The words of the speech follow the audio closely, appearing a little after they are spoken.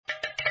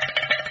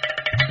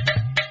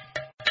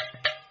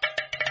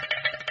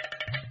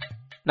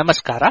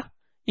ನಮಸ್ಕಾರ.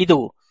 ಇದು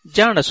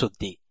ಜಾಣ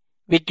ಸುದ್ದಿ,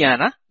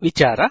 ವಿಜ್ಞಾನ,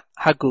 ವಿಚಾರ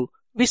ಹಾಗೂ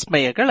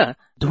ವಿಸ್ಮಯಗಳ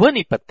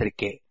ಧ್ವನಿ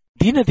ಪತ್ರಿಕೆ.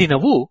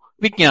 ದಿನದಿನವೂ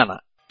ವಿಜ್ಞಾನ.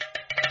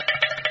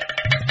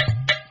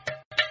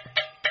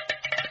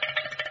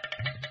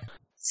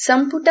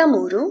 ಸಂಪುಟ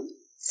 3,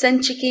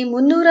 ಸಂಚಿಕೆ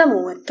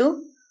 330,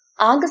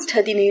 ಆಗಸ್ಟ್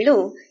 17,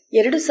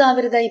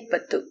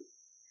 2020.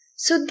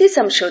 ಸುದ್ದಿ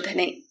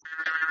ಸಂಶೋಧನೆ.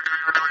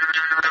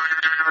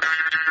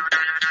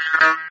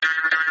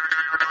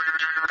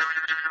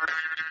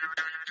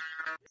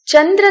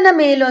 ಚಂದ್ರನ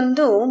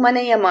ಮೇಲೊಂದು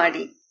ಮನೆಯ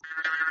ಮಾಡಿ.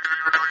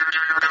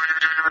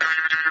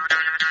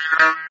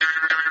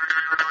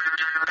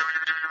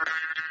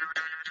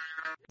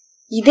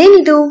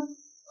 ಇದೇನಿದು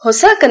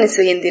ಹೊಸ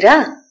ಕನಸು ಎಂದಿರಾ?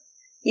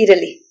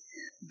 ಇರಲಿ,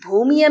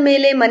 ಭೂಮಿಯ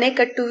ಮೇಲೆ ಮನೆ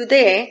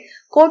ಕಟ್ಟುವುದೇ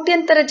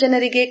ಕೋಟ್ಯಂತರ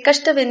ಜನರಿಗೆ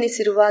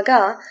ಕಷ್ಟವೆನ್ನಿಸಿರುವಾಗ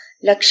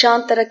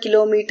ಲಕ್ಷಾಂತರ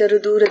ಕಿಲೋಮೀಟರ್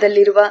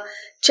ದೂರದಲ್ಲಿರುವ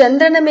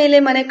ಚಂದ್ರನ ಮೇಲೆ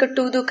ಮನೆ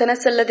ಕಟ್ಟುವುದು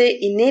ಕನಸಲ್ಲದೆ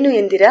ಇನ್ನೇನು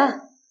ಎಂದಿರಾ?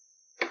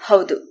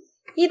 ಹೌದು,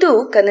 ಇದು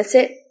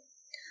ಕನಸೇ.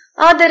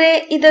 ಆದರೆ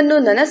ಇದನ್ನು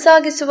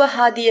ನನಸಾಗಿಸುವ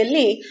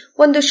ಹಾದಿಯಲ್ಲಿ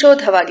ಒಂದು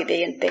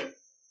ಶೋಧವಾಗಿದೆಯಂತೆ.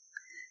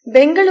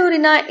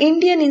 ಬೆಂಗಳೂರಿನ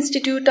ಇಂಡಿಯನ್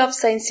ಇನ್ಸ್ಟಿಟ್ಯೂಟ್ ಆಫ್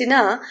ಸೈನ್ಸಿನ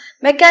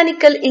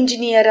ಮೆಕ್ಯಾನಿಕಲ್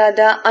ಇಂಜಿನಿಯರ್ ಆದ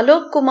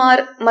ಅಲೋಕ್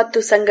ಕುಮಾರ್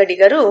ಮತ್ತು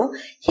ಸಂಗಡಿಗರು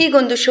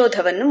ಹೀಗೊಂದು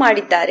ಶೋಧವನ್ನು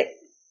ಮಾಡಿದ್ದಾರೆ.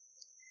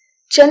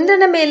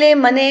 ಚಂದ್ರನ ಮೇಲೆ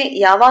ಮನೆ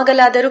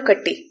ಯಾವಾಗಲಾದರೂ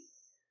ಕಟ್ಟಿ,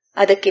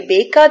 ಅದಕ್ಕೆ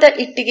ಬೇಕಾದ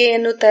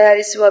ಇಟ್ಟಿಗೆಯನ್ನು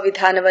ತಯಾರಿಸುವ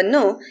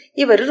ವಿಧಾನವನ್ನು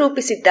ಇವರು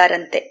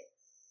ರೂಪಿಸಿದ್ದಾರಂತೆ.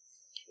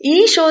 ಈ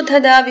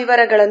ಶೋಧದ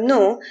ವಿವರಗಳನ್ನು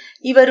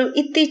ಇವರು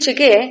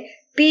ಇತ್ತೀಚೆಗೆ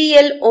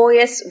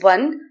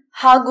PLOS-1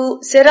 ಹಾಗೂ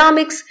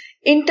ಸೆರಾಮಿಕ್ಸ್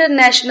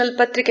ಇಂಟರ್ನ್ಯಾಷನಲ್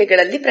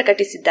ಪತ್ರಿಕೆಗಳಲ್ಲಿ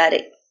ಪ್ರಕಟಿಸಿದ್ದಾರೆ.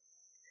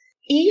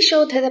 ಈ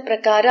ಶೋಧದ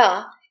ಪ್ರಕಾರ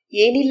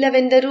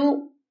ಏನಿಲ್ಲವೆಂದರೂ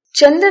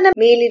ಚಂದ್ರನ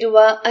ಮೇಲಿರುವ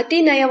ಅತಿ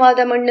ನಯವಾದ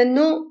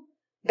ಮಣ್ಣನ್ನು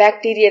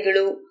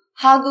ಬ್ಯಾಕ್ಟೀರಿಯಾಗಳು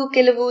ಹಾಗೂ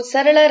ಕೆಲವು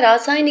ಸರಳ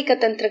ರಾಸಾಯನಿಕ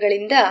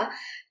ತಂತ್ರಗಳಿಂದ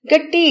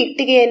ಗಟ್ಟಿ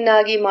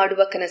ಇಟ್ಟಿಗೆಯನ್ನಾಗಿ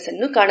ಮಾಡುವ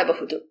ಕನಸನ್ನು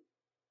ಕಾಣಬಹುದು.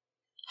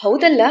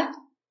 ಹೌದಲ್ಲ?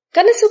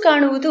 ಕನಸು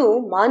ಕಾಣುವುದು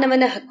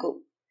ಮಾನವನ ಹಕ್ಕು.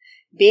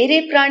 ಬೇರೆ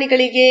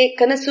ಪ್ರಾಣಿಗಳಿಗೆ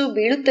ಕನಸು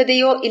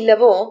ಬೀಳುತ್ತದೆಯೋ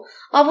ಇಲ್ಲವೋ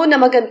ಅವು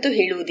ನಮಗಂತೂ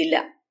ಹೇಳುವುದಿಲ್ಲ.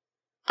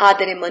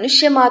 ಆದರೆ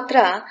ಮನುಷ್ಯ ಮಾತ್ರ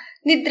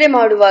ನಿದ್ರೆ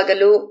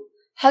ಮಾಡುವಾಗಲೂ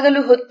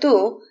ಹಗಲು ಹೊತ್ತು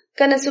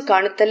ಕನಸು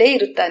ಕಾಣುತ್ತಲೇ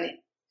ಇರುತ್ತಾನೆ.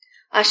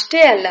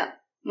 ಅಷ್ಟೇ ಅಲ್ಲ,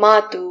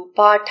 ಮಾತು,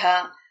 ಪಾಠ,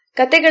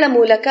 ಕತೆಗಳ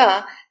ಮೂಲಕ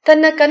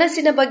ತನ್ನ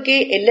ಕನಸಿನ ಬಗ್ಗೆ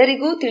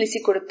ಎಲ್ಲರಿಗೂ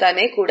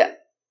ತಿಳಿಸಿಕೊಡುತ್ತಾನೆ ಕೂಡ.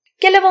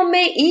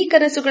 ಕೆಲವೊಮ್ಮೆ ಈ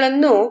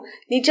ಕನಸುಗಳನ್ನು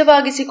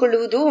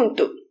ನಿಜವಾಗಿಸಿಕೊಳ್ಳುವುದೂ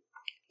ಉಂಟು.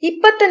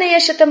 20ನೇ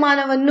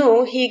ಶತಮಾನವನ್ನು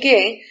ಹೀಗೆ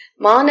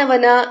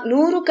ಮಾನವನ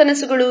 100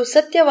 ಕನಸುಗಳು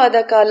ಸತ್ಯವಾದ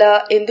ಕಾಲ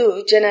ಎಂದು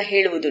ಜನ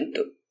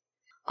ಹೇಳುವುದುಂಟು.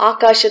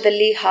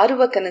 ಆಕಾಶದಲ್ಲಿ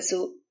ಹಾರುವ ಕನಸು,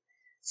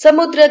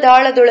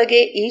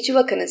 ಸಮುದ್ರದಾಳದೊಳಗೆ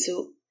ಈಜುವ ಕನಸು,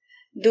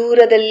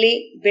 ದೂರದಲ್ಲಿ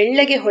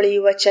ಬೆಳ್ಳಗೆ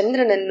ಹೊಳೆಯುವ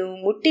ಚಂದ್ರನನ್ನು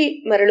ಮುಟ್ಟಿ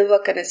ಮರಳುವ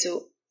ಕನಸು,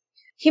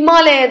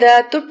 ಹಿಮಾಲಯದ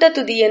ತುಟ್ಟ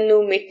ತುದಿಯನ್ನು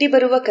ಮೆಟ್ಟಿ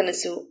ಬರುವ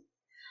ಕನಸು,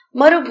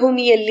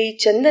 ಮರುಭೂಮಿಯಲ್ಲಿ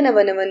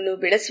ಚಂದನವನವನ್ನು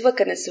ಬೆಳೆಸುವ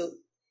ಕನಸು.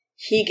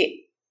 ಹೀಗೆ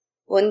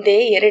ಒಂದೇ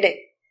ಎರಡೇ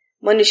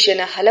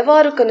ಮನುಷ್ಯನ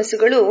ಹಲವಾರು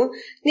ಕನಸುಗಳು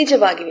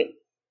ನಿಜವಾಗಿವೆ.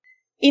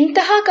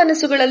 ಇಂತಹ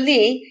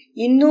ಕನಸುಗಳಲ್ಲಿ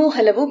ಇನ್ನೂ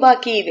ಹಲವು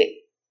ಬಾಕಿ ಇವೆ.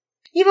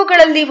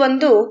 ಇವುಗಳಲ್ಲಿ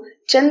ಒಂದು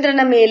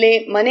ಚಂದ್ರನ ಮೇಲೆ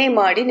ಮನೆ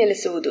ಮಾಡಿ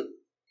ನೆಲೆಸುವುದು.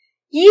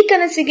 ಈ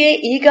ಕನಸಿಗೆ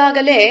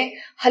ಈಗಾಗಲೇ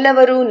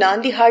ಹಲವರು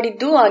ನಾಂದಿ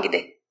ಹಾಡಿದ್ದೂ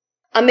ಆಗಿದೆ.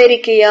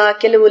 ಅಮೆರಿಕೆಯ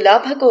ಕೆಲವು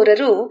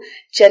ಲಾಭಕೋರರು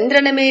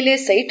ಚಂದ್ರನ ಮೇಲೆ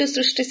ಸೈಟು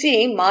ಸೃಷ್ಟಿಸಿ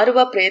ಮಾರುವ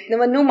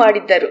ಪ್ರಯತ್ನವನ್ನೂ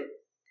ಮಾಡಿದ್ದರು.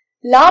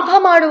 ಲಾಭ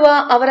ಮಾಡುವ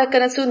ಅವರ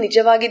ಕನಸು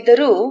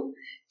ನಿಜವಾಗಿದ್ದರೂ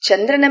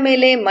ಚಂದ್ರನ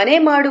ಮೇಲೆ ಮನೆ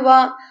ಮಾಡುವ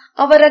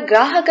ಅವರ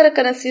ಗ್ರಾಹಕರ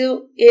ಕನಸು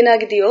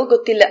ಏನಾಗಿದೆಯೋ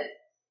ಗೊತ್ತಿಲ್ಲ.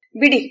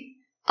 ಬಿಡಿ,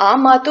 ಆ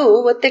ಮಾತು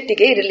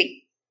ಒತ್ತೆಟ್ಟಿಗೆ ಇರಲಿ.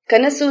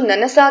 ಕನಸು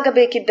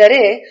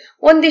ನನಸಾಗಬೇಕಿದ್ದರೆ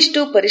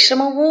ಒಂದಿಷ್ಟು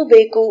ಪರಿಶ್ರಮವೂ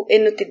ಬೇಕು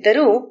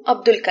ಎನ್ನುತ್ತಿದ್ದರು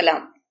ಅಬ್ದುಲ್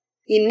ಕಲಾಂ.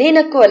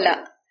 ಇನ್ನೇನಕ್ಕೂ ಅಲ್ಲ,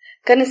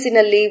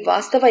 ಕನಸಿನಲ್ಲಿ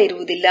ವಾಸ್ತವ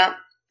ಇರುವುದಿಲ್ಲ.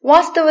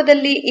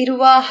 ವಾಸ್ತವದಲ್ಲಿ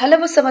ಇರುವ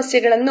ಹಲವು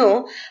ಸಮಸ್ಯೆಗಳನ್ನು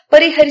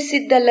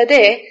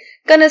ಪರಿಹರಿಸಿದ್ದಲ್ಲದೆ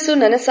ಕನಸು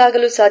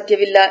ನನಸಾಗಲು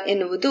ಸಾಧ್ಯವಿಲ್ಲ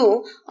ಎನ್ನುವುದು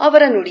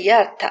ಅವರ ನುಡಿಯ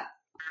ಅರ್ಥ.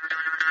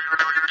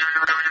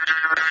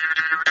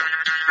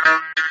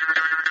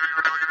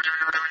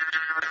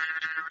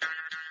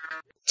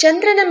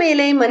 ಚಂದ್ರನ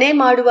ಮೇಲೆ ಮನೆ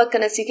ಮಾಡುವ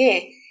ಕನಸಿಗೆ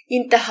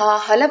ಇಂತಹ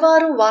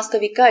ಹಲವಾರು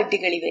ವಾಸ್ತವಿಕ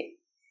ಅಡ್ಡಿಗಳಿವೆ.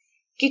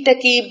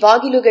 ಕಿಟಕಿ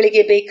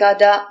ಬಾಗಿಲುಗಳಿಗೆ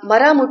ಬೇಕಾದ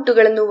ಮರ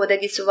ಮುಟ್ಟುಗಳನ್ನು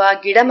ಒದಗಿಸುವ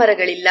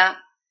ಗಿಡಮರಗಳಿಲ್ಲ.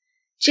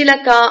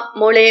 ಚಿಲಕ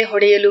ಮೊಳೆ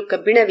ಹೊಡೆಯಲು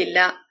ಕಬ್ಬಿಣವಿಲ್ಲ.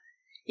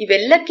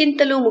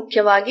 ಇವೆಲ್ಲಕ್ಕಿಂತಲೂ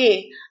ಮುಖ್ಯವಾಗಿ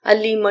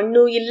ಅಲ್ಲಿ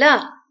ಮಣ್ಣೂ ಇಲ್ಲ,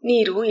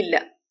 ನೀರೂ ಇಲ್ಲ.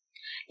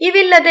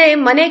 ಇವಿಲ್ಲದೆ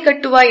ಮನೆ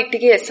ಕಟ್ಟುವ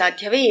ಇಟ್ಟಿಗೆ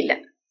ಸಾಧ್ಯವೇ ಇಲ್ಲ.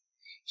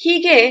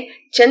 ಹೀಗೆ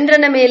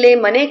ಚಂದ್ರನ ಮೇಲೆ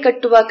ಮನೆ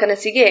ಕಟ್ಟುವ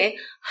ಕನಸಿಗೆ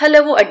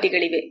ಹಲವು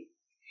ಅಡ್ಡಿಗಳಿವೆ.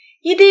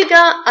 ಇದೀಗ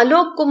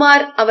ಅಲೋಕ್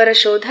ಕುಮಾರ್ ಅವರ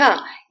ಶೋಧ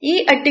ಈ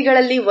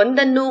ಅಡ್ಡಿಗಳಲ್ಲಿ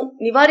ಒಂದನ್ನು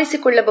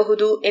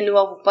ನಿವಾರಿಸಿಕೊಳ್ಳಬಹುದು ಎನ್ನುವ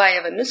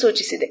ಉಪಾಯವನ್ನು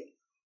ಸೂಚಿಸಿದೆ.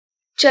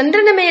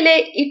 ಚಂದ್ರನ ಮೇಲೆ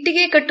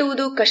ಇಟ್ಟಿಗೆ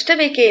ಕಟ್ಟುವುದು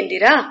ಕಷ್ಟಬೇಕೆ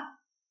ಎಂದಿರಾ?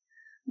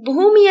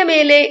 ಭೂಮಿಯ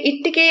ಮೇಲೆ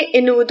ಇಟ್ಟಿಗೆ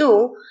ಎನ್ನುವುದು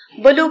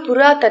ಬಲು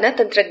ಪುರಾತನ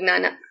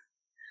ತಂತ್ರಜ್ಞಾನ.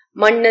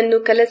 ಮಣ್ಣನ್ನು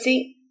ಕಲಸಿ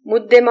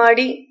ಮುದ್ದೆ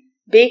ಮಾಡಿ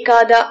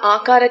ಬೇಕಾದ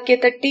ಆಕಾರಕ್ಕೆ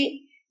ತಟ್ಟಿ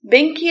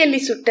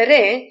ಬೆಂಕಿಯಲ್ಲಿ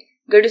ಸುಟ್ಟರೆ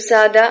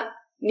ಗಡುಸಾದ,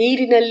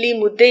 ನೀರಿನಲ್ಲಿ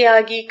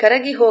ಮುದ್ದೆಯಾಗಿ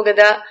ಕರಗಿ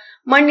ಹೋಗದ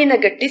ಮಣ್ಣಿನ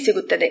ಗಟ್ಟಿ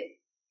ಸಿಗುತ್ತದೆ.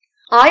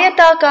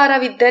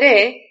 ಆಯತಾಕಾರವಿದ್ದರೆ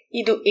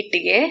ಇದು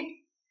ಇಟ್ಟಿಗೆ,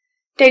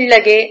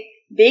 ತೆಳ್ಳಗೆ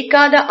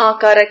ಬೇಕಾದ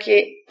ಆಕಾರಕ್ಕೆ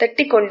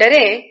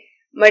ತಟ್ಟಿಕೊಂಡರೆ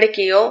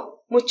ಮಡಕೆಯೋ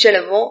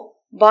ಮುಚ್ಚಳವೋ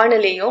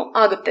ಬಾಣಲೆಯೋ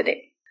ಆಗುತ್ತದೆ.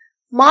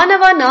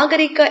 ಮಾನವ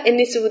ನಾಗರಿಕ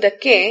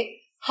ಎನ್ನಿಸುವುದಕ್ಕೆ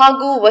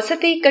ಹಾಗೂ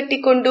ವಸತಿ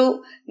ಕಟ್ಟಿಕೊಂಡು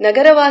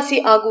ನಗರವಾಸಿ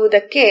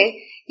ಆಗುವುದಕ್ಕೆ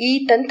ಈ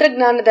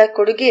ತಂತ್ರಜ್ಞಾನದ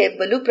ಕೊಡುಗೆ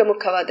ಬಲು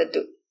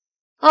ಪ್ರಮುಖವಾದದ್ದು.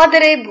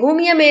 ಆದರೆ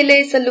ಭೂಮಿಯ ಮೇಲೆ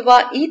ಸಲ್ಲುವ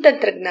ಈ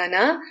ತಂತ್ರಜ್ಞಾನ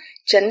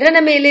ಚಂದ್ರನ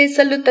ಮೇಲೆ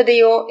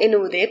ಸಲ್ಲುತ್ತದೆಯೋ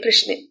ಎನ್ನುವುದೇ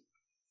ಪ್ರಶ್ನೆ.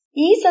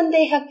 ಈ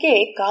ಸಂದೇಹಕ್ಕೆ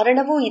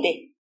ಕಾರಣವೂ ಇದೆ.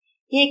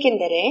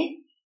 ಏಕೆಂದರೆ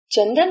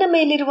ಚಂದ್ರನ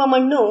ಮೇಲಿರುವ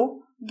ಮಣ್ಣು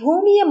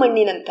ಭೂಮಿಯ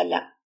ಮಣ್ಣಿನಂತಲ್ಲ.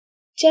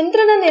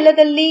 ಚಂದ್ರನ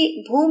ನೆಲದಲ್ಲಿ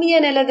ಭೂಮಿಯ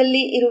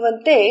ನೆಲದಲ್ಲಿ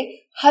ಇರುವಂತೆ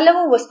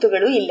ಹಲವು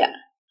ವಸ್ತುಗಳು ಇಲ್ಲ.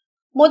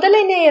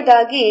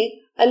 ಮೊದಲನೆಯದಾಗಿ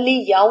ಅಲ್ಲಿ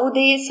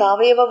ಯಾವುದೇ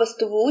ಸಾವಯವ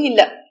ವಸ್ತುವೂ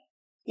ಇಲ್ಲ.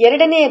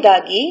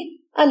 ಎರಡನೆಯದಾಗಿ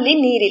ಅಲ್ಲಿ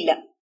ನೀರಿಲ್ಲ.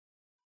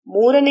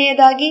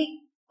 ಮೂರನೆಯದಾಗಿ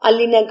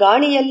ಅಲ್ಲಿನ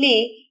ಗಾಳಿಯಲ್ಲಿ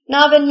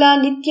ನಾವೆಲ್ಲ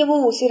ನಿತ್ಯವೂ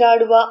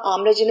ಉಸಿರಾಡುವ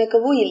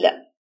ಆಮ್ಲಜನಕವೂ ಇಲ್ಲ.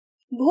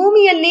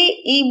 ಭೂಮಿಯಲ್ಲಿ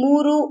ಈ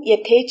ಮೂರು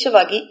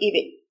ಯಥೇಚ್ಛವಾಗಿ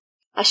ಇವೆ.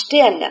 ಅಷ್ಟೇ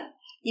ಅಲ್ಲ,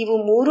 ಇವು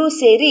ಮೂರೂ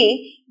ಸೇರಿ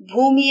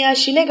ಭೂಮಿಯ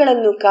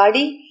ಶಿಲೆಗಳನ್ನು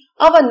ಕಾಡಿ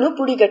ಅವನ್ನು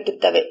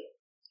ಪುಡಿಗಟ್ಟುತ್ತವೆ.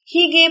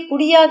 ಹೀಗೆ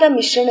ಪುಡಿಯಾದ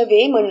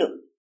ಮಿಶ್ರಣವೇ ಮಣ್ಣು.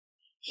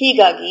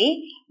 ಹೀಗಾಗಿ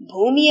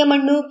ಭೂಮಿಯ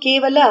ಮಣ್ಣು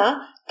ಕೇವಲ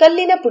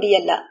ಕಲ್ಲಿನ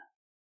ಪುಡಿಯಲ್ಲ,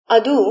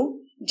 ಅದು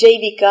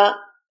ಜೈವಿಕ,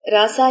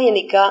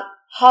 ರಾಸಾಯನಿಕ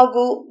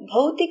ಹಾಗೂ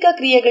ಭೌತಿಕ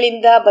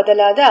ಕ್ರಿಯೆಗಳಿಂದ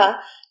ಬದಲಾದ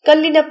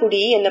ಕಲ್ಲಿನ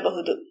ಪುಡಿ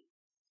ಎನ್ನಬಹುದು.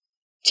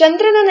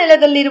 ಚಂದ್ರನ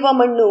ನೆಲದಲ್ಲಿರುವ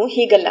ಮಣ್ಣು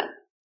ಹೀಗಲ್ಲ,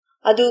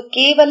 ಅದು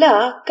ಕೇವಲ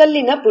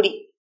ಕಲ್ಲಿನ ಪುಡಿ.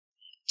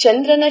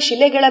 ಚಂದ್ರನ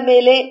ಶಿಲೆಗಳ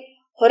ಮೇಲೆ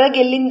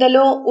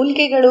ಹೊರಗೆಲ್ಲಿಂದಲೋ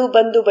ಉಲ್ಕೆಗಳು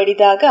ಬಂದು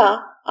ಬಡಿದಾಗ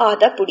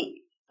ಆದ ಪುಡಿ,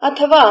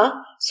 ಅಥವಾ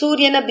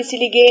ಸೂರ್ಯನ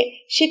ಬಿಸಿಲಿಗೆ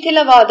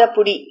ಶಿಥಿಲವಾದ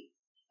ಪುಡಿ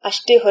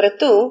ಅಷ್ಟೇ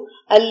ಹೊರತು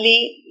ಅಲ್ಲಿ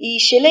ಈ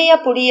ಶಿಲೆಯ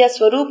ಪುಡಿಯ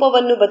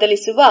ಸ್ವರೂಪವನ್ನು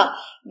ಬದಲಿಸುವ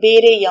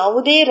ಬೇರೆ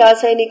ಯಾವುದೇ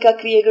ರಾಸಾಯನಿಕ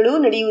ಕ್ರಿಯೆಗಳೂ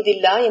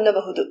ನಡೆಯುವುದಿಲ್ಲ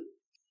ಎನ್ನಬಹುದು.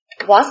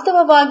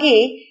 ವಾಸ್ತವವಾಗಿ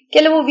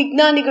ಕೆಲವು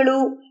ವಿಜ್ಞಾನಿಗಳು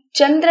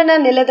ಚಂದ್ರನ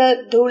ನೆಲದ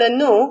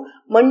ಧೂಳನ್ನು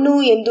ಮಣ್ಣು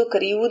ಎಂದು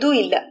ಕರೆಯುವುದೂ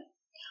ಇಲ್ಲ.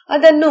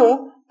 ಅದನ್ನು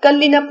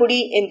ಕಲ್ಲಿನ ಪುಡಿ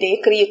ಎಂದೇ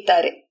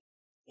ಕರೆಯುತ್ತಾರೆ.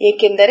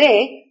 ಏಕೆಂದರೆ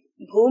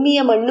ಭೂಮಿಯ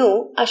ಮಣ್ಣು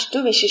ಅಷ್ಟು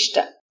ವಿಶಿಷ್ಟ.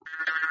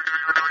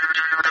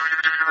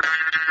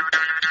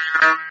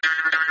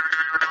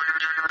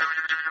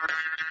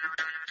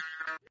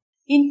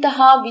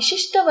 ಇಂತಹ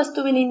ವಿಶಿಷ್ಟ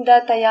ವಸ್ತುವಿನಿಂದ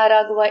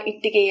ತಯಾರಾಗುವ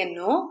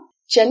ಇಟ್ಟಿಗೆಯನ್ನು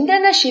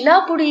ಚಂದ್ರನ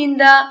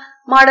ಶಿಲಾಪುಡಿಯಿಂದ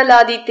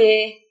ಮಾಡಲಾದೀತೆ?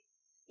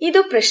 ಇದು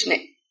ಪ್ರಶ್ನೆ.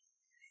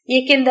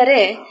 ಏಕೆಂದರೆ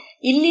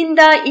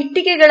ಇಲ್ಲಿಂದ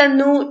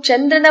ಇಟ್ಟಿಗೆಗಳನ್ನು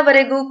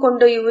ಚಂದ್ರನವರೆಗೂ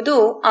ಕೊಂಡೊಯ್ಯುವುದು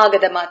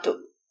ಆಗದ ಮಾತು.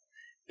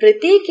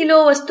 ಪ್ರತಿ ಕಿಲೋ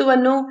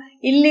ವಸ್ತುವನ್ನು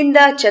ಇಲ್ಲಿಂದ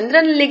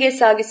ಚಂದ್ರನಲ್ಲಿಗೆ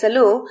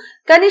ಸಾಗಿಸಲು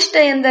ಕನಿಷ್ಠ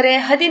ಎಂದರೆ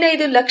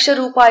 15 ಲಕ್ಷ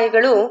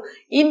ರೂಪಾಯಿಗಳು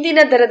ಇಂದಿನ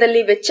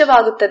ದರದಲ್ಲಿ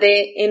ವೆಚ್ಚವಾಗುತ್ತದೆ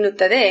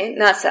ಎನ್ನುತ್ತದೆ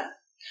ನಾಸಾ.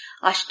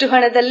 ಅಷ್ಟು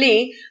ಹಣದಲ್ಲಿ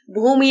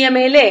ಭೂಮಿಯ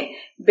ಮೇಲೆ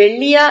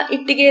ಬೆಳ್ಳಿಯ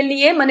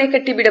ಇಟ್ಟಿಗೆಯಲ್ಲಿಯೇ ಮನೆ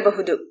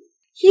ಕಟ್ಟಿಬಿಡಬಹುದು.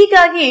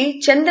 ಹೀಗಾಗಿ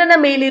ಚಂದ್ರನ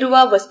ಮೇಲಿರುವ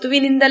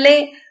ವಸ್ತುವಿನಿಂದಲೇ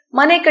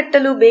ಮನೆ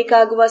ಕಟ್ಟಲು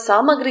ಬೇಕಾಗುವ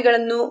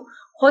ಸಾಮಗ್ರಿಗಳನ್ನು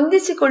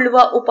ಹೊಂದಿಸಿಕೊಳ್ಳುವ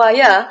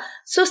ಉಪಾಯ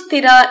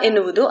ಸುಸ್ಥಿರ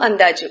ಎನ್ನುವುದು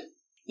ಅಂದಾಜು.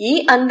 ಈ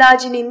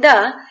ಅಂದಾಜಿನಿಂದ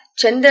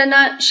ಚಂದ್ರನ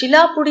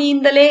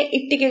ಶಿಲಾಪುಡಿಯಿಂದಲೇ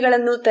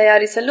ಇಟ್ಟಿಗೆಗಳನ್ನು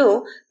ತಯಾರಿಸಲು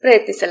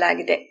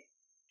ಪ್ರಯತ್ನಿಸಲಾಗಿದೆ.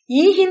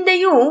 ಈ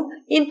ಹಿಂದೆಯೂ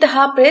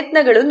ಇಂತಹ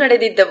ಪ್ರಯತ್ನಗಳು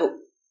ನಡೆದಿದ್ದವು.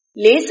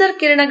 ಲೇಸರ್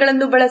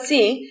ಕಿರಣಗಳನ್ನು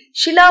ಬಳಸಿ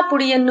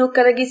ಶಿಲಾಪುಡಿಯನ್ನು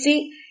ಕರಗಿಸಿ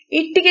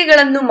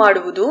ಇಟ್ಟಿಗೆಗಳನ್ನು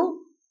ಮಾಡುವುದು,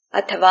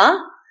 ಅಥವಾ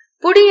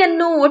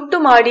ಪುಡಿಯನ್ನು ಒಟ್ಟು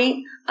ಮಾಡಿ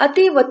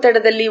ಅತಿ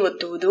ಒತ್ತಡದಲ್ಲಿ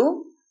ಒತ್ತುವುದು,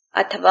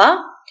 ಅಥವಾ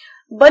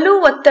ಬಲು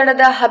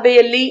ಒತ್ತಡದ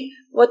ಹಬೆಯಲ್ಲಿ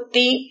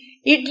ಒತ್ತಿ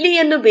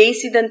ಇಡ್ಲಿಯನ್ನು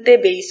ಬೇಯಿಸಿದಂತೆ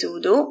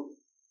ಬೇಯಿಸುವುದು,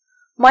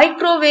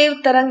 ಮೈಕ್ರೋವೇವ್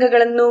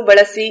ತರಂಗಗಳನ್ನು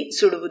ಬಳಸಿ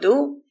ಸುಡುವುದು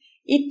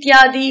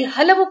ಇತ್ಯಾದಿ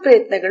ಹಲವು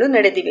ಪ್ರಯತ್ನಗಳು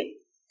ನಡೆದಿವೆ.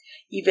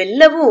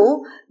 ಇವೆಲ್ಲವೂ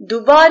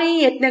ದುಬಾರಿ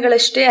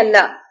ಯತ್ನಗಳಷ್ಟೇ ಅಲ್ಲ,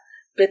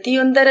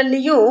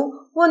 ಪ್ರತಿಯೊಂದರಲ್ಲಿಯೂ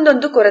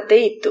ಒಂದೊಂದು ಕೊರತೆ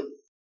ಇತ್ತು.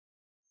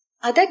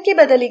 ಅದಕ್ಕೆ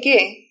ಬದಲಿಗೆ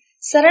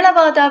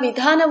ಸರಳವಾದ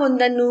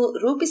ವಿಧಾನವೊಂದನ್ನು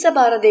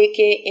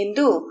ರೂಪಿಸಬಾರದೇಕೆ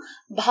ಎಂದು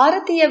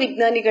ಭಾರತೀಯ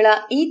ವಿಜ್ಞಾನಿಗಳ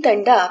ಈ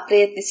ತಂಡ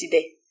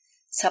ಪ್ರಯತ್ನಿಸಿದೆ.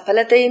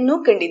 ಸಫಲತೆಯನ್ನೂ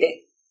ಕಂಡಿದೆ.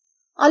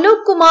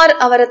 ಅಲೋಕ್ ಕುಮಾರ್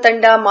ಅವರ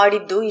ತಂಡ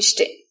ಮಾಡಿದ್ದು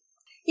ಇಷ್ಟೇ.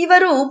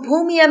 ಇವರು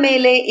ಭೂಮಿಯ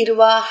ಮೇಲೆ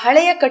ಇರುವ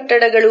ಹಳೆಯ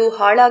ಕಟ್ಟಡಗಳು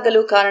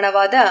ಹಾಳಾಗಲು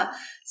ಕಾರಣವಾದ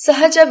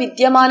ಸಹಜ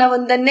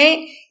ವಿದ್ಯಮಾನವೊಂದನ್ನೇ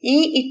ಈ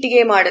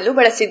ಇಟ್ಟಿಗೆ ಮಾಡಲು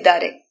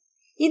ಬಳಸಿದ್ದಾರೆ.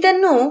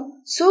 ಇದನ್ನು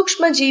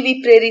ಸೂಕ್ಷ್ಮ ಜೀವಿ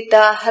ಪ್ರೇರಿತ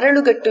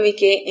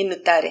ಹರಳುಗಟ್ಟುವಿಕೆ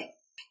ಎನ್ನುತ್ತಾರೆ.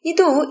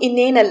 ಇದು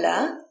ಇನ್ನೇನಲ್ಲ,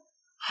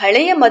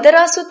 ಹಳೆಯ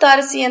ಮದರಾಸು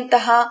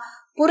ತಾರಸಿಯಂತಹ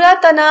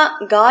ಪುರಾತನ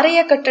ಗಾರೆಯ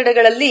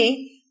ಕಟ್ಟಡಗಳಲ್ಲಿ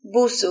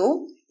ಬೂಸು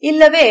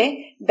ಇಲ್ಲವೇ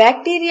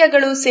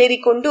ಬ್ಯಾಕ್ಟೀರಿಯಾಗಳು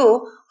ಸೇರಿಕೊಂಡು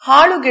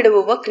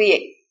ಹಾಳುಗೆಡುವ ಕ್ರಿಯೆ.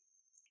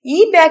 ಈ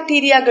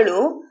ಬ್ಯಾಕ್ಟೀರಿಯಾಗಳು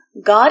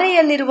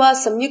ಗಾರೆಯಲ್ಲಿರುವ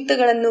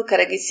ಸಂಯುಕ್ತಗಳನ್ನು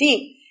ಕರಗಿಸಿ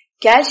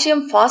ಕ್ಯಾಲ್ಸಿಯಂ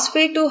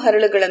ಫಾಸ್ಫೇಟು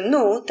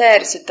ಹರಳುಗಳನ್ನು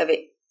ತಯಾರಿಸುತ್ತವೆ.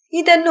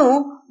 ಇದನ್ನು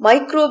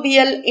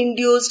ಮೈಕ್ರೋಬಿಯಲ್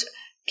ಇಂಡ್ಯೂಸ್ಡ್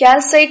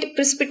ಕ್ಯಾಲ್ಸೈಟ್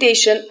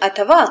ಪ್ರಿಸಿಪಿಟೇಷನ್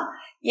ಅಥವಾ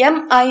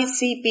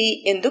MICP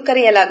ಎಂದು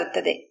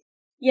ಕರೆಯಲಾಗುತ್ತದೆ.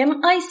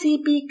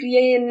 MICP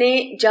ಕ್ರಿಯೆಯನ್ನೇ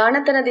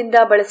ಜಾಣತನದಿಂದ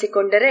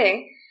ಬಳಸಿಕೊಂಡರೆ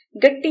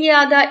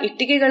ಗಟ್ಟಿಯಾದ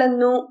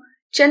ಇಟ್ಟಿಗೆಗಳನ್ನು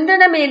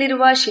ಚಂದ್ರನ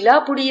ಮೇಲಿರುವ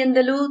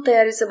ಶಿಲಾಪುಡಿಯಿಂದಲೂ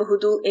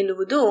ತಯಾರಿಸಬಹುದು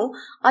ಎನ್ನುವುದು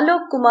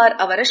ಅಲೋಕ್ ಕುಮಾರ್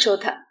ಅವರ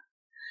ಶೋಧ.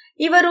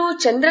 ಇವರು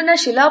ಚಂದ್ರನ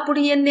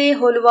ಶಿಲಾಪುಡಿಯನ್ನೇ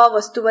ಹೋಲುವ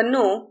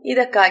ವಸ್ತುವನ್ನು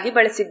ಇದಕ್ಕಾಗಿ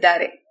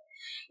ಬಳಸಿದ್ದಾರೆ.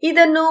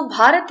 ಇದನ್ನು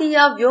ಭಾರತೀಯ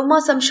ವ್ಯೋಮ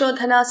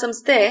ಸಂಶೋಧನಾ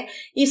ಸಂಸ್ಥೆ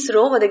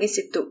ಇಸ್ರೋ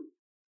ಒದಗಿಸಿತ್ತು.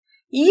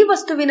 ಈ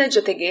ವಸ್ತುವಿನ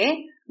ಜೊತೆಗೆ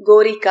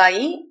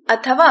ಗೋರಿಕಾಯಿ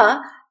ಅಥವಾ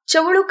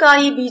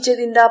ಚವಳುಕಾಯಿ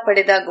ಬೀಜದಿಂದ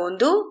ಪಡೆದ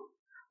ಗೋಂದು,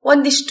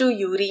 ಒಂದಿಷ್ಟು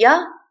ಯೂರಿಯಾ,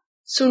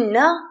 ಸುಣ್ಣ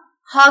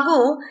ಹಾಗೂ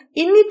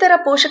ಇನ್ನಿತರ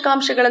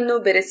ಪೋಷಕಾಂಶಗಳನ್ನು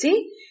ಬೆರೆಸಿ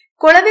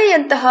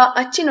ಕೊಳವೆಯಂತಹ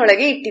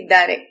ಅಚ್ಚಿನೊಳಗೆ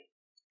ಇಟ್ಟಿದ್ದಾರೆ.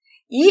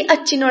 ಈ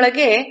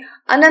ಅಚ್ಚಿನೊಳಗೆ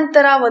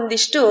ಅನಂತರ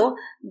ಒಂದಿಷ್ಟು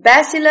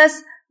ಬ್ಯಾಸಿಲಸ್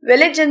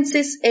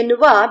ವೆಲೆಜೆನ್ಸಿಸ್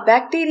ಎನ್ನುವ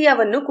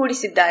ಬ್ಯಾಕ್ಟೀರಿಯಾವನ್ನು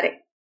ಕೂಡಿಸಿದ್ದಾರೆ.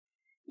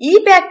 ಈ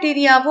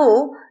ಬ್ಯಾಕ್ಟೀರಿಯಾವು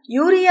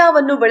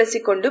ಯೂರಿಯಾವನ್ನು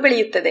ಬಳಸಿಕೊಂಡು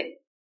ಬೆಳೆಯುತ್ತದೆ.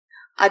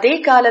 ಅದೇ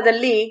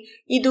ಕಾಲದಲ್ಲಿ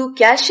ಇದು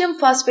ಕ್ಯಾಲ್ಸಿಯಂ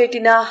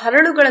ಫಾಸ್ಫೇಟಿನ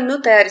ಹರಳುಗಳನ್ನು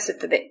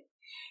ತಯಾರಿಸುತ್ತದೆ.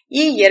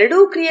 ಈ ಎರಡೂ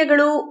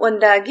ಕ್ರಿಯೆಗಳು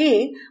ಒಂದಾಗಿ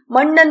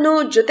ಮಣ್ಣನ್ನು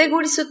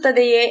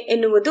ಜೊತೆಗೂಡಿಸುತ್ತದೆಯೇ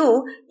ಎನ್ನುವುದು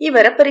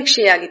ಇವರ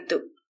ಪರೀಕ್ಷೆಯಾಗಿತ್ತು.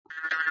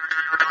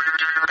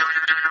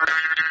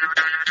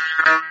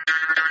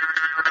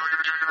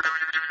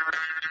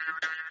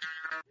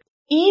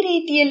 ಈ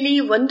ರೀತಿಯಲ್ಲಿ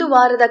 1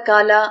 ವಾರದ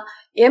ಕಾಲ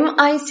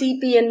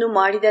MICPಯನ್ನು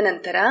ಮಾಡಿದ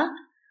ನಂತರ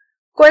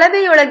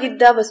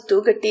ಕೊಳವೆಯೊಳಗಿದ್ದ ವಸ್ತು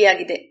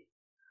ಗಟ್ಟಿಯಾಗಿದೆ.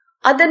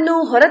 ಅದನ್ನು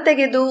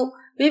ಹೊರತೆಗೆದು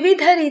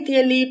ವಿವಿಧ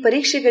ರೀತಿಯಲ್ಲಿ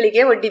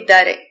ಪರೀಕ್ಷೆಗಳಿಗೆ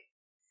ಒಡ್ಡಿದ್ದಾರೆ.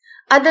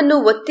 ಅದನ್ನು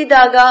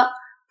ಒತ್ತಿದಾಗ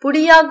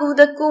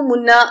ಪುಡಿಯಾಗುವುದಕ್ಕೂ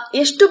ಮುನ್ನ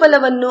ಎಷ್ಟು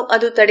ಬಲವನ್ನು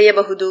ಅದು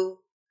ತಡೆಯಬಹುದು,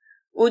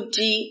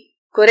 ಉಜ್ಜಿ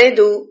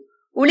ಕೊರೆದು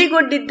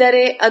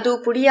ಉಳಿಗೊಡ್ಡಿದ್ದರೆ ಅದು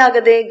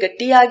ಪುಡಿಯಾಗದೆ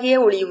ಗಟ್ಟಿಯಾಗಿಯೇ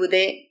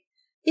ಉಳಿಯುವುದೇ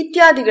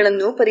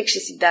ಇತ್ಯಾದಿಗಳನ್ನು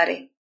ಪರೀಕ್ಷಿಸಿದ್ದಾರೆ.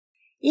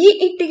 ಈ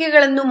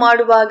ಇಟ್ಟಿಗೆಗಳನ್ನು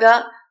ಮಾಡುವಾಗ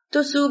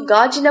ತುಸು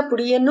ಗಾಜಿನ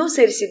ಪುಡಿಯನ್ನೂ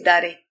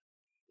ಸೇರಿಸಿದ್ದಾರೆ.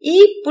 ಈ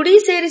ಪುಡಿ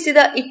ಸೇರಿಸಿದ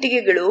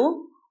ಇಟ್ಟಿಗೆಗಳು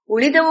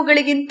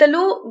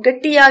ಉಳಿದವುಗಳಿಗಿಂತಲೂ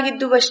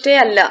ಗಟ್ಟಿಯಾಗಿದ್ದುವಷ್ಟೇ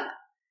ಅಲ್ಲ,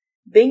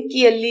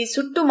 ಬೆಂಕಿಯಲ್ಲಿ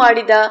ಸುಟ್ಟು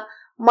ಮಾಡಿದ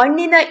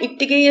ಮಣ್ಣಿನ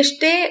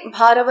ಇಟ್ಟಿಗೆಯಷ್ಟೇ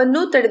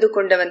ಭಾರವನ್ನೂ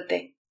ತಡೆದುಕೊಂಡವಂತೆ.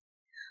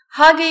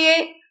 ಹಾಗೆಯೇ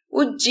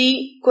ಉಜ್ಜಿ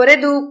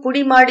ಕೊರೆದು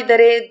ಪುಡಿ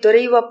ಮಾಡಿದರೆ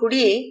ದೊರೆಯುವ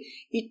ಪುಡಿ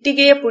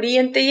ಇಟ್ಟಿಗೆಯ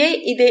ಪುಡಿಯಂತೆಯೇ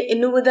ಇದೆ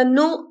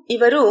ಎನ್ನುವುದನ್ನೂ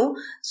ಇವರು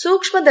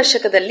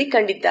ಸೂಕ್ಷ್ಮದರ್ಶಕದಲ್ಲಿ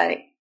ಕಂಡಿದ್ದಾರೆ.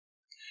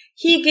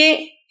 ಹೀಗೆ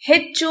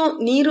ಹೆಚ್ಚು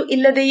ನೀರು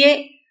ಇಲ್ಲದೆಯೇ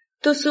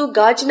ತುಸು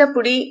ಗಾಜಿನ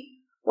ಪುಡಿ,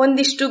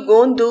 ಒಂದಿಷ್ಟು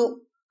ಗೋಂದು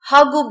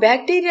ಹಾಗೂ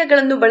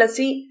ಬ್ಯಾಕ್ಟೀರಿಯಾಗಳನ್ನು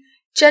ಬಳಸಿ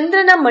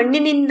ಚಂದ್ರನ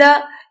ಮಣ್ಣಿನಿಂದ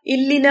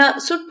ಇಲ್ಲಿನ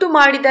ಸುಟ್ಟು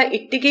ಮಾಡಿದ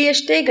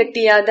ಇಟ್ಟಿಗೆಯಷ್ಟೇ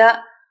ಗಟ್ಟಿಯಾದ,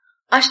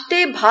 ಅಷ್ಟೇ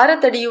ಭಾರ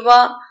ತಡೆಯುವ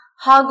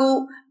ಹಾಗೂ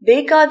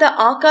ಬೇಕಾದ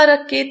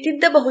ಆಕಾರಕ್ಕೆ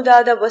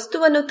ತಿದ್ದಬಹುದಾದ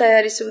ವಸ್ತುವನ್ನು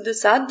ತಯಾರಿಸುವುದು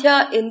ಸಾಧ್ಯ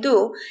ಎಂದು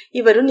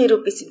ಇವರು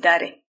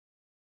ನಿರೂಪಿಸಿದ್ದಾರೆ.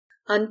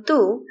 ಅಂತೂ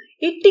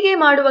ಇಟ್ಟಿಗೆ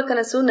ಮಾಡುವ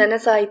ಕನಸು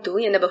ನನಸಾಯಿತು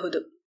ಎನ್ನಬಹುದು.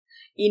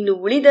 ಇನ್ನು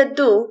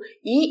ಉಳಿದದ್ದು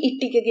ಈ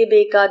ಇಟ್ಟಿಗೆಗೆ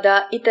ಬೇಕಾದ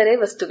ಇತರೆ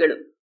ವಸ್ತುಗಳು.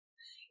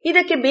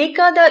 ಇದಕ್ಕೆ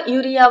ಬೇಕಾದ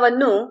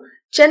ಯೂರಿಯಾವನ್ನು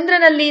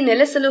ಚಂದ್ರನಲ್ಲಿ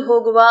ನೆಲೆಸಲು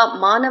ಹೋಗುವ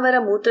ಮಾನವರ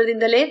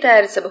ಮೂತ್ರದಿಂದಲೇ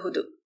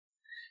ತಯಾರಿಸಬಹುದು.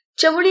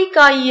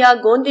 ಚವಳಿಕಾಯಿಯ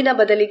ಗೋಂದಿನ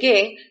ಬದಲಿಗೆ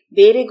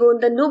ಬೇರೆ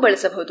ಗೋಂದನ್ನೂ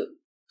ಬಳಸಬಹುದು.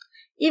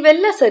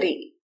 ಇವೆಲ್ಲ ಸರಿ.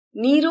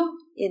 ನೀರು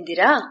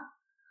ಎಂದಿರಾ?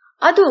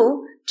 ಅದು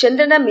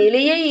ಚಂದ್ರನ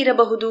ಮೇಲೆಯೇ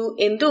ಇರಬಹುದು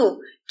ಎಂದು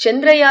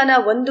ಚಂದ್ರಯಾನ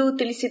 1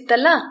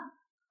 ತಿಳಿಸಿತ್ತಲ್ಲ,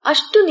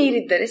 ಅಷ್ಟು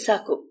ನೀರಿದ್ದರೆ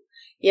ಸಾಕು.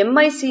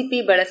 MICP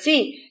ಬಳಸಿ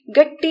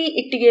ಗಟ್ಟಿ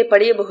ಇಟ್ಟಿಗೆ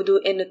ಪಡೆಯಬಹುದು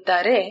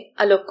ಎನ್ನುತ್ತಾರೆ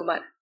ಅಲೋಕ್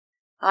ಕುಮಾರ್.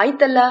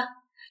 ಆಯ್ತಲ್ಲ,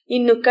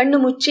 ಇನ್ನು ಕಣ್ಣು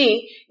ಮುಚ್ಚಿ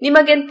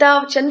ನಿಮಗೆಂತ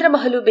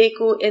ಚಂದ್ರಮಹಲು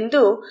ಬೇಕು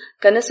ಎಂದು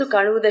ಕನಸು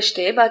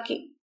ಕಾಣುವುದಷ್ಟೇ ಬಾಕಿ.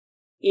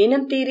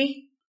 ಏನಂತೀರಿ?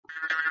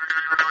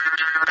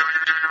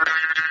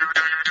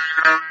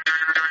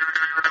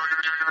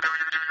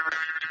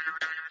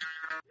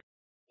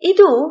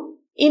 ಇದು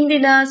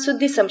ಇಂದಿನ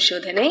ಸುದ್ದಿ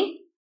ಸಂಶೋಧನೆ.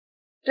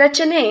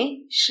 ರಚನೆ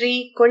ಶ್ರೀ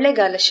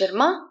ಕೊಳ್ಳೆಗಾಲ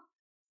ಶರ್ಮಾ.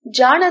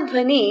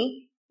 ಜಾಣಧ್ವನಿ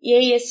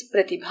AS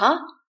ಪ್ರತಿಭಾ.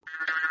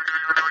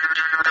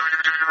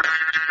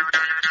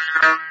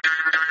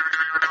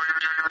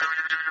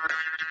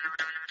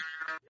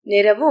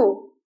 ನೆರವು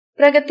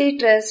ಪ್ರಗತಿ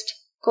ಟ್ರಸ್ಟ್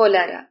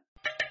ಕೋಲಾರ.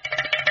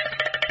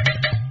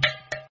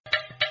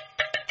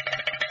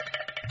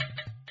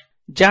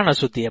 ಜಾಣ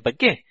ಸುದ್ದಿಯ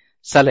ಬಗ್ಗೆ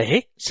ಸಲಹೆ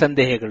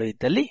ಸಂದೇಹಗಳು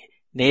ಇದ್ದಲ್ಲಿ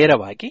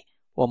ನೇರವಾಗಿ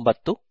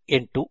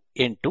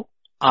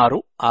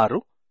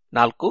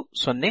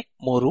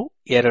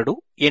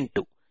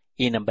 9886640328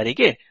 ಈ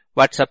ನಂಬರಿಗೆ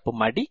ವಾಟ್ಸಪ್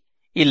ಮಾಡಿ,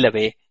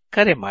 ಇಲ್ಲವೇ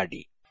ಕರೆ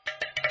ಮಾಡಿ.